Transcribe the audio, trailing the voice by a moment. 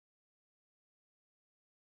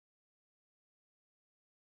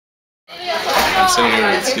I'm sitting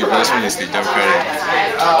here with Steve Grossman. He's the Democratic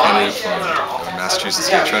candidate for Massachusetts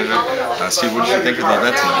State Treasurer. Steve, what did you think of the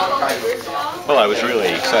event tonight? Well, I was really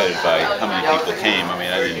excited by how many people came. I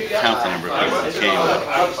mean, I didn't count the number of people that came,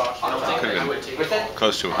 but it could have been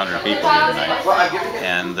close to 100 people here tonight.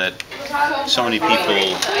 And that so many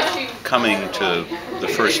people coming to the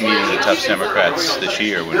first meeting of the Tufts Democrats this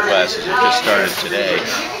year, when classes have just started today,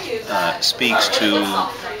 speaks to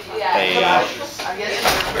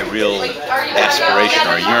a real aspiration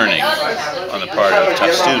or yearning on the part of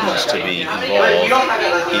Tufts students to be involved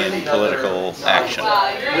in political action.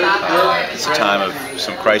 It's a time of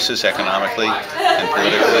some crisis economically and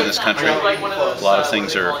politically in this country. A lot of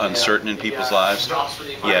things are uncertain in people's lives,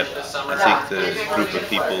 yet I think the group of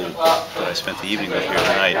people that I spent the evening with here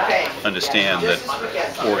tonight understand that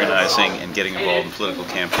organizing and getting involved in political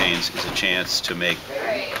campaigns is a chance to make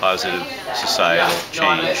positive societal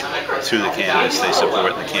change through the candidates they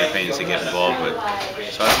support and the campaigns they get involved with.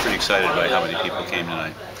 So I was pretty excited by how many people came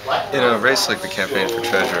tonight. In a race like the campaign for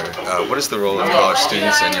treasurer, what is the role of college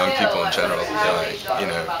students and young people in general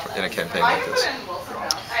in a campaign like this?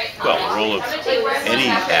 Well, the role of any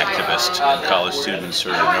activist, and college students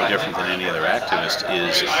are no different than any other activist,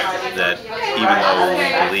 is that even though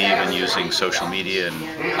we believe in using social media and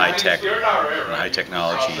high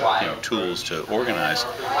technology tools to organize,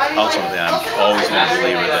 ultimately I'm always been a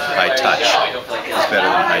believer that high touch is better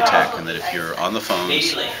than high tech, and that if you're on the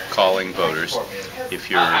phones calling voters, if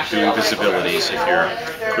you're doing visibilities, if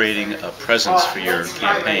you're creating a presence for your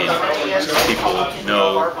campaign so people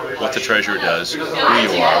know what the treasurer does, who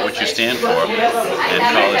you are, what you stand for, and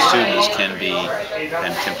college students can be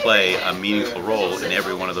and can play a meaningful role in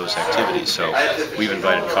every one of those activities. So we've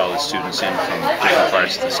invited college students in from different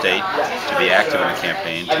parts of the state to be active in the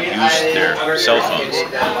campaign, to use their cell phones.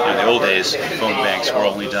 In the old days, phone banks were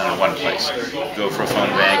only done in one place. You go for a phone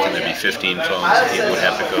bank and there'd be 15 phones and people would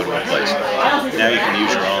have to go to a place. Now you can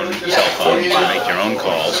use your own cell phone, you can make your own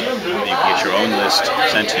calls, you can get your own list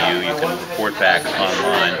sent to you, you can report back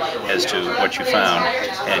online as to what you found,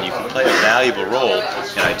 and you can play a valuable role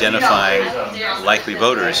in identifying likely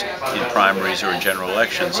voters in primaries or in general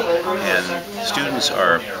elections. And students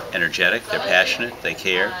are energetic, they're passionate, they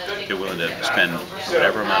care, they're willing to spend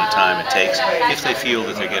whatever amount of time it takes if they feel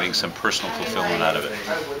that they're getting some personal fulfillment out of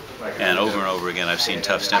it. And over again I've seen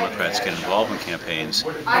Tufts Democrats get involved in campaigns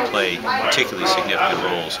and play particularly significant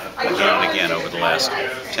roles again and again over the last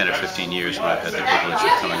 10 or 15 years when I've had the privilege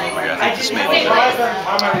of coming over here. I think this may be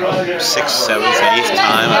the 6th, 7th, 8th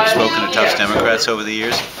time I've spoken to Tufts Democrats over the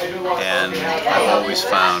years, and I've always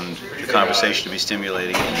found the conversation to be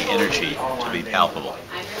stimulating and the energy to be palpable.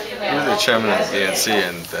 You're the chairman of the DNC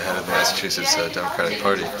and the head of the Massachusetts Democratic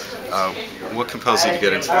Party. What compels you to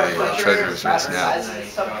get into the treasurer's race now?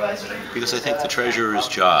 Because I think the treasurer's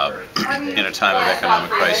job in a time of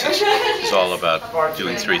economic crisis is all about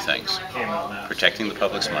doing three things: protecting the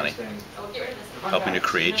public's money, helping to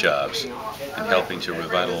create jobs, and helping to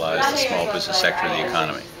revitalize the small business sector of the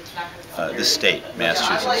economy. This state,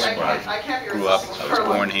 Massachusetts, where I grew up, I was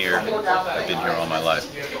born here, I've been here all my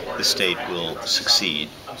life, this state will succeed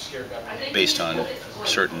based on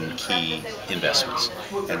certain key investments.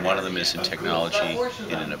 And one of them is in technology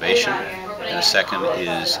and innovation, and the second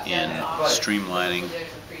is in streamlining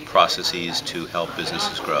processes to help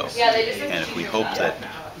businesses grow. And if we hope that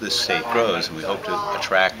this state grows, and we hope to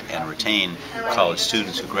attract and retain college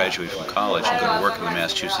students who graduate from college and go to work in the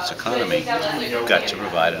Massachusetts economy, we've got to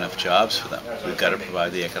provide enough jobs for them. We've got to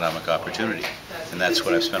provide the economic opportunity. And that's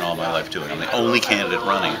what I've spent all my life doing. I'm the only candidate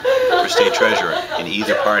running for state treasurer in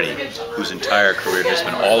either party whose entire career has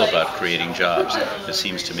been all about creating jobs. It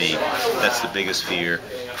seems to me that's the biggest fear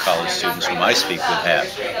college students whom I speak with have.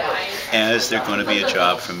 Is there going to be a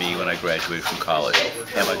job for me when I graduate from college?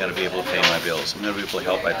 Am I going to be able to pay my bills? Am I going to be able to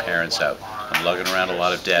help my parents out? I'm lugging around a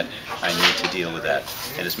lot of debt. I need to deal with that.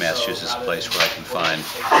 And is Massachusetts a place where I can find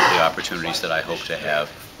the opportunities that I hope to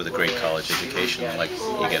have with a great college education like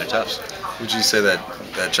you get at Tufts? Would you say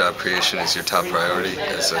that job creation is your top priority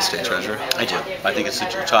as a state treasurer? I do. I think it's the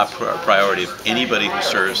top priority of anybody who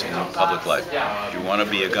serves in public life. If you want to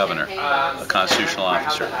be a governor, a constitutional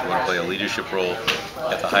officer, if you want to play a leadership role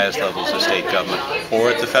at the highest levels of state government or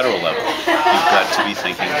at the federal level, you've got to be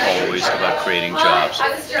thinking always about creating jobs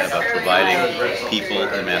and about providing people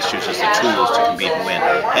in Massachusetts the tools to compete and win,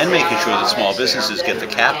 and making sure that small businesses get the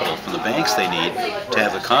capital from the banks they need to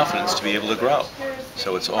have the confidence to be able to grow.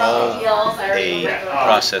 So it's all a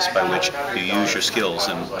process by which you use your skills,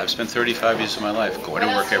 and I've spent 35 years of my life going to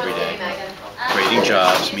work every day, creating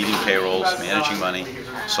jobs, meeting payrolls, managing money,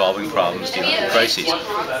 solving problems, dealing with crises.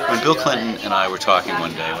 When Bill Clinton and I were talking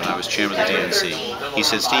one day, when I was chairman of the DNC, he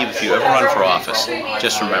said, "Steve, if you ever run for office,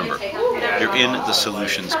 just remember, you're in the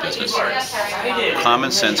solutions business.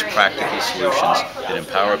 Common sense, practical solutions that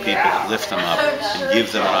empower people, lift them up, and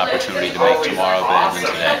give them an opportunity to make tomorrow better than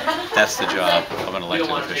today. That's the job of an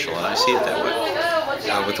elected official," and I see it that way.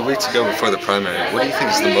 With a week to go before the primary, what do you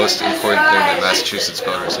think is the most important thing that Massachusetts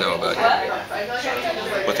voters know about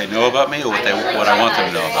you? What they know about me, or what I want them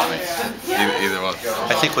to know about me? Either one.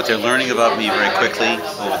 I think what they're learning about me very quickly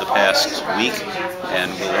over the past week,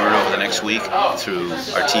 and will learn over the next week through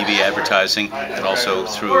our TV advertising, and also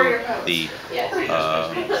through the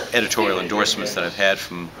editorial endorsements that I've had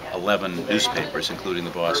from 11 newspapers, including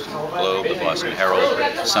the Boston Globe, the Boston Herald,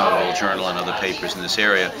 Somerville Journal, and other papers in this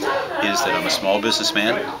area, is that I'm a small businessman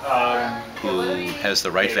who has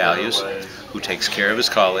the right values, who takes care of his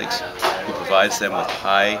colleagues, who provides them with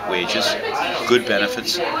high wages, good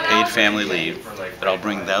benefits, paid family leave, that I'll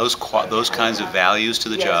bring those kinds of values to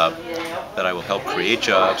the job, that I will help create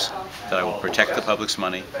jobs, that I will protect the public's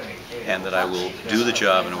money, and that I will do the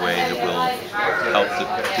job in a way that will help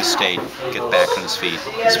the state get back on its feet,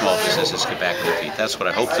 and small businesses get back on their feet. That's what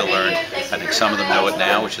I hope they'll learn. I think some of them know it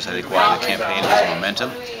now, which is I think why the campaign has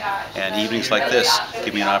momentum. And evenings like this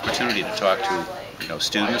give me an opportunity to talk to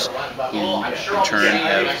students who in turn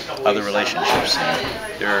have other relationships,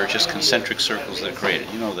 and there are just concentric circles that are created.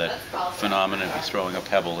 You know that phenomenon of throwing a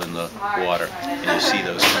pebble in the water and you see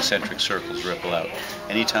those concentric circles ripple out.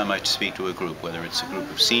 Anytime I speak to a group, whether it's a group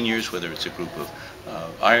of seniors, whether it's a group of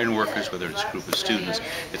iron workers, whether it's a group of students,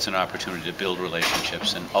 it's an opportunity to build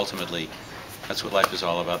relationships, and ultimately that's what life is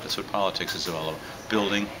all about. That's what politics is all about.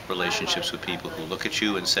 Building relationships with people who look at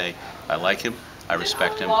you and say, "I like him, I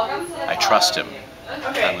respect him, I trust him,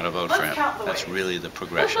 I'm going to vote for him." That's really the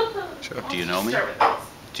progression. Sure. Do you know me?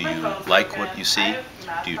 Do you like what you see?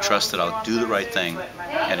 Do you trust that I'll do the right thing?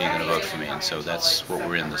 And are you going to vote for me? And so that's what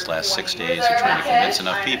we're in this last 6 days, of trying to convince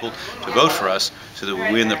enough people to vote for us so that we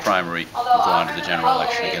win the primary and go on to the general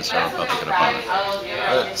election against our Republican opponent.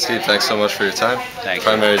 All right, Steve, thanks so much for your time. Thank you.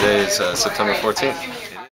 Primary day is September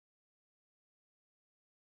 14th.